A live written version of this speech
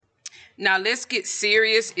Now let's get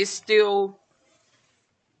serious. It's still,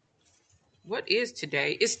 what is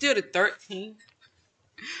today? It's still the 13th,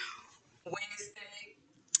 Wednesday,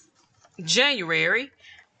 January.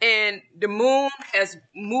 And the moon has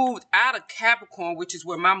moved out of Capricorn, which is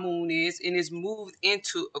where my moon is, and is moved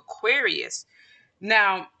into Aquarius.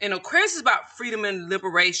 Now, in Aquarius is about freedom and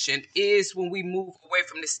liberation, is when we move away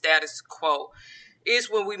from the status quo, is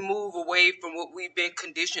when we move away from what we've been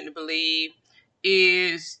conditioned to believe.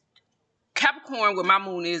 Is Capricorn, where my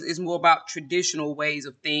moon is more about traditional ways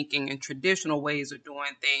of thinking and traditional ways of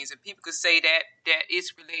doing things. And people could say that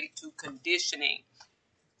it's related to conditioning.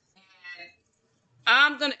 And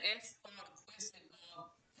I'm going to ask the question of,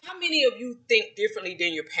 how many of you think differently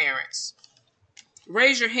than your parents?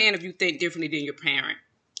 Raise your hand if you think differently than your parent.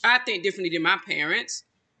 I think differently than my parents.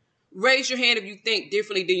 Raise your hand if you think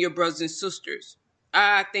differently than your brothers and sisters.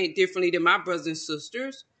 I think differently than my brothers and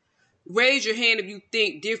sisters. Raise your hand if you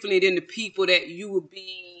think differently than the people that you would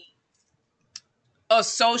be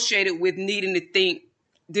associated with needing to think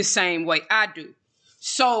the same way I do.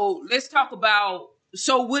 So let's talk about,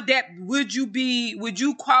 so would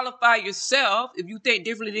you qualify yourself if you think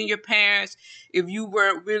differently than your parents, if you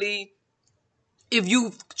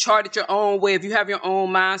charted your own way, if you have your own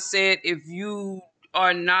mindset, if you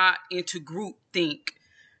are not into group thinking,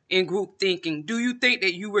 do you think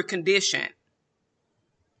that you were conditioned?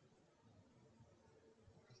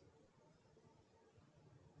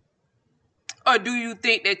 Or do you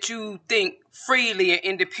think that you think freely and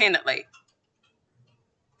independently?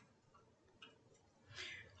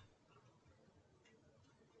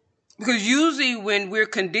 Because usually when we're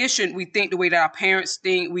conditioned, we think the way that our parents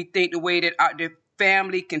think, we think the way that the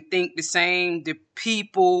family can think the same, the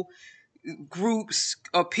people, groups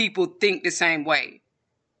of people think the same way.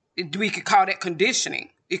 We could call that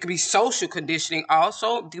conditioning. It could be social conditioning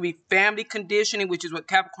also. It could be family conditioning, which is what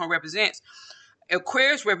Capricorn represents.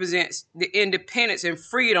 Aquarius represents the independence and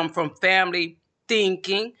freedom from family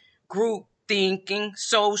thinking, group thinking,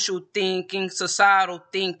 social thinking, societal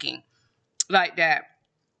thinking, like that.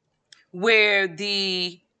 Where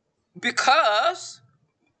because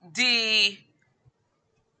the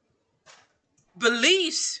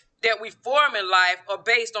beliefs that we form in life are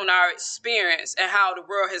based on our experience and how the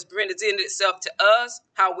world has presented itself to us,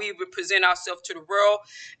 how we represent ourselves to the world,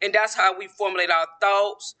 and that's how we formulate our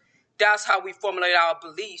thoughts. That's how we formulate our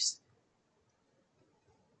beliefs.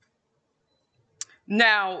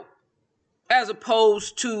 Now, as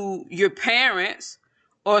opposed to your parents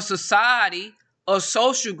or society or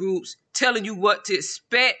social groups telling you what to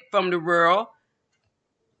expect from the world,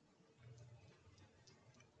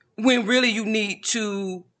 when really you need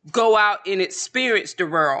to go out and experience the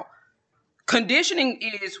world. Conditioning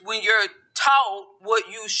is when you're taught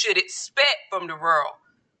what you should expect from the world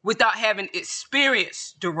without having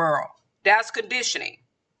experienced the world. That's conditioning.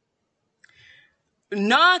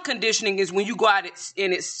 Non-conditioning is when you go out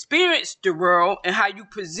and experience the world and how you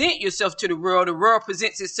present yourself to the world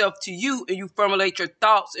presents itself to you, and you formulate your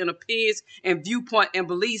thoughts and opinions and viewpoint and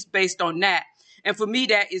beliefs based on that. And for me,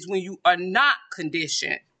 that is when you are not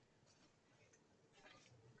conditioned.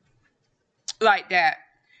 Like that.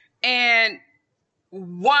 And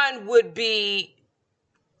one would be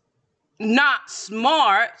not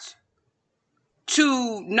smart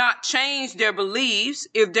to not change their beliefs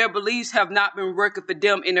if their beliefs have not been working for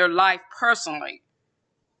them in their life personally.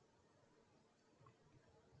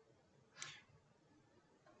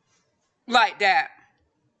 Like that.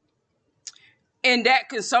 And that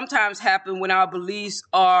can sometimes happen when our beliefs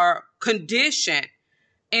are conditioned,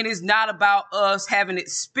 and it's not about us having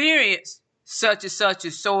experienced such and such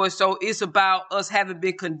and so and so. It's about us having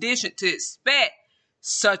been conditioned to expect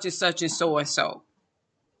such and such and so and so.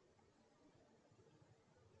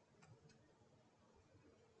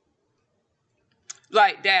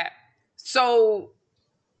 Like that. So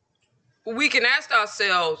we can ask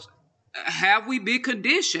ourselves, have we been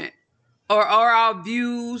conditioned? Or are our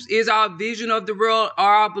views, is our vision of the world,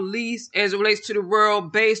 are our beliefs as it relates to the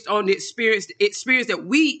world based on the experience that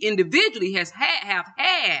we individually have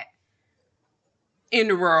had in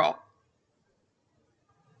the world,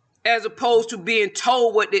 as opposed to being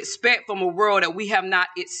told what to expect from a world that we have not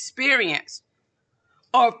experienced,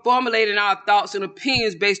 or formulating our thoughts and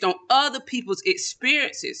opinions based on other people's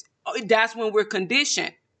experiences? That's when we're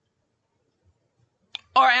conditioned.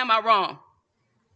 Or am I wrong?